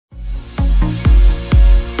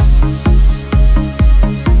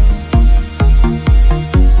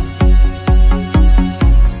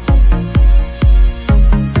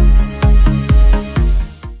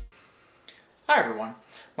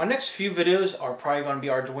My next few videos are probably going to be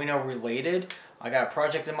Arduino related. I got a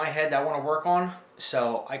project in my head that I want to work on,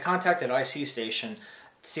 so I contacted ICStation to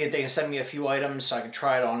see if they can send me a few items so I can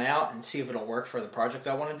try it on out and see if it'll work for the project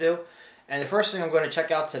I want to do. And the first thing I'm going to check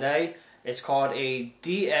out today, it's called a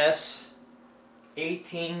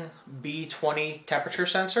DS18B20 temperature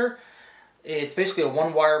sensor. It's basically a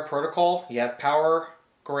one-wire protocol. You have power,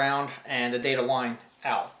 ground, and the data line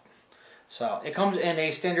out. So it comes in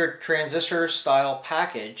a standard transistor style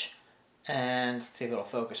package, and let's see if it'll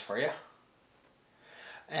focus for you.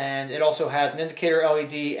 And it also has an indicator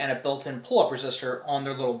LED and a built-in pull-up resistor on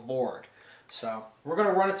their little board. So we're going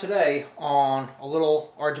to run it today on a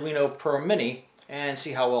little Arduino Pro Mini and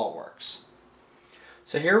see how well it works.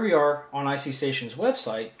 So here we are on ICStation's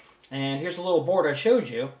website, and here's the little board I showed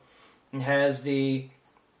you. It has the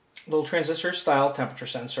little transistor style temperature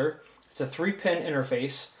sensor. It's a 3-pin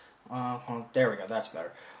interface. There we go, that's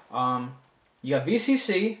better. You got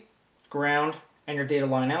VCC, ground, and your data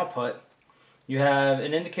line output. You have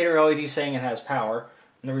an indicator LED saying it has power,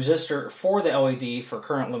 and the resistor for the LED for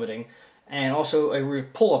current limiting, and also a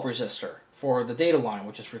pull-up resistor for the data line,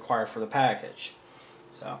 which is required for the package.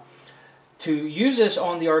 So, to use this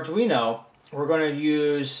on the Arduino, we're going to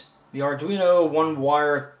use the Arduino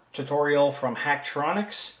one-wire tutorial from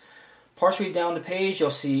Hacktronics. Partially down the page,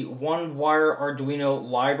 you'll see one-wire Arduino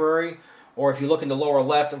library, or if you look in the lower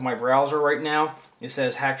left of my browser right now, it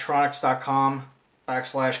says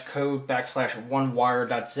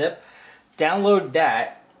hacktronics.com/code/onewire.zip. Download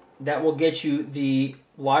that. That will get you the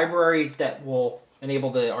library that will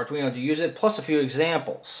enable the Arduino to use it, plus a few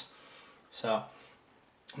examples. So,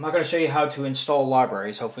 I'm not going to show you how to install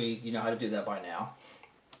libraries. Hopefully you know how to do that by now.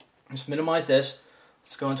 Just minimize this.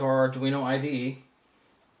 Let's go into our Arduino IDE.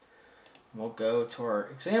 We'll go to our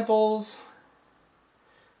examples.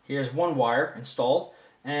 Here's one wire installed,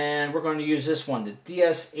 and we're going to use this one, the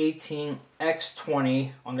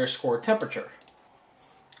DS18X20 temperature.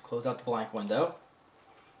 Close out the blank window.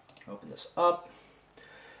 Open this up,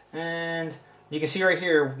 and you can see right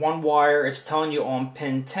here, one wire, it's telling you on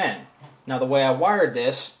pin 10. Now the way I wired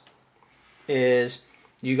this is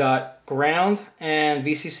you got ground and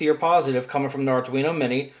VCC are positive coming from the Arduino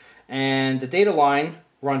Mini, and the data line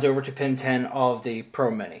runs over to pin 10 of the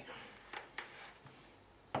Pro Mini.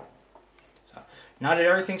 So, now that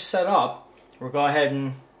everything's set up, we'll go ahead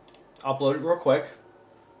and upload it real quick.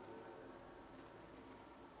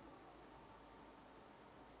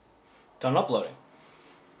 Done uploading.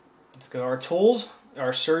 Let's go to our tools,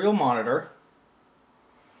 our serial monitor,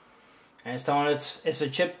 and it's telling it's a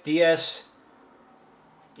chip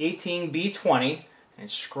DS18B20, and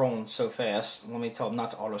it's scrolling so fast. Let me tell it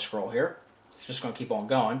not to auto scroll here. It's just going to keep on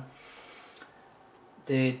going.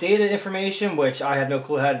 The data information, which I have no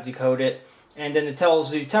clue how to decode it, and then it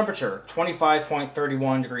tells the temperature,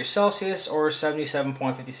 25.31 degrees Celsius or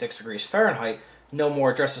 77.56 degrees Fahrenheit. No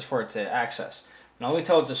more addresses for it to access. Now let me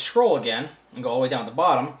tell it to scroll again and go all the way down to the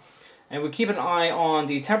bottom, and we keep an eye on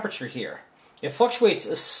the temperature here. It fluctuates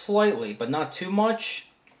slightly, but not too much.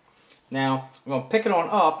 Now I'm going to pick it on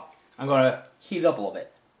up. I'm going to heat it up a little bit.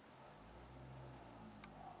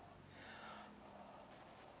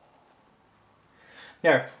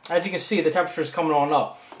 There, as you can see, the temperature is coming on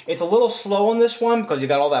up. It's a little slow on this one because you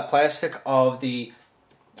got all that plastic of the,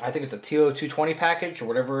 I think it's a TO220 package or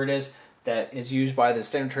whatever it is that is used by the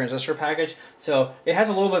standard transistor package. So it has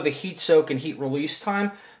a little bit of a heat soak and heat release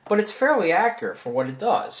time, but it's fairly accurate for what it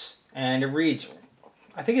does. And it reads,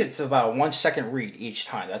 I think it's about a 1 second read each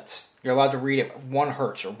time. You're allowed to read it 1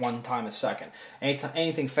 hertz or 1 time a second.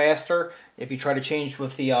 Anything faster, if you try to change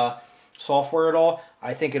with the software at all,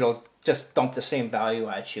 I think it'll just dump the same value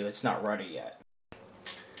at you. It's not ready yet.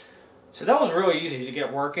 So that was really easy to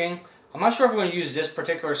get working. I'm not sure if I'm going to use this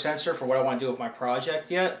particular sensor for what I want to do with my project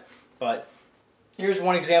yet, but here's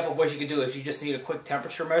one example of what you can do if you just need a quick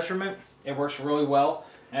temperature measurement. It works really well.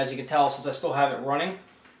 And as you can tell, since I still have it running,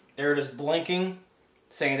 there it is blinking,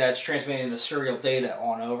 saying that it's transmitting the serial data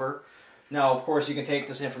on over. Now, of course, you can take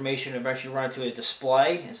this information and eventually run it to a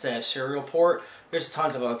display instead of serial port. There's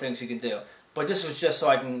tons of other things you can do. But this was just so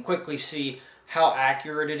I can quickly see how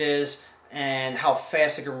accurate it is and how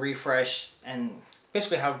fast it can refresh and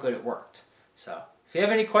basically how good it worked. So, if you have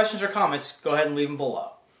any questions or comments, go ahead and leave them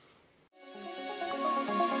below.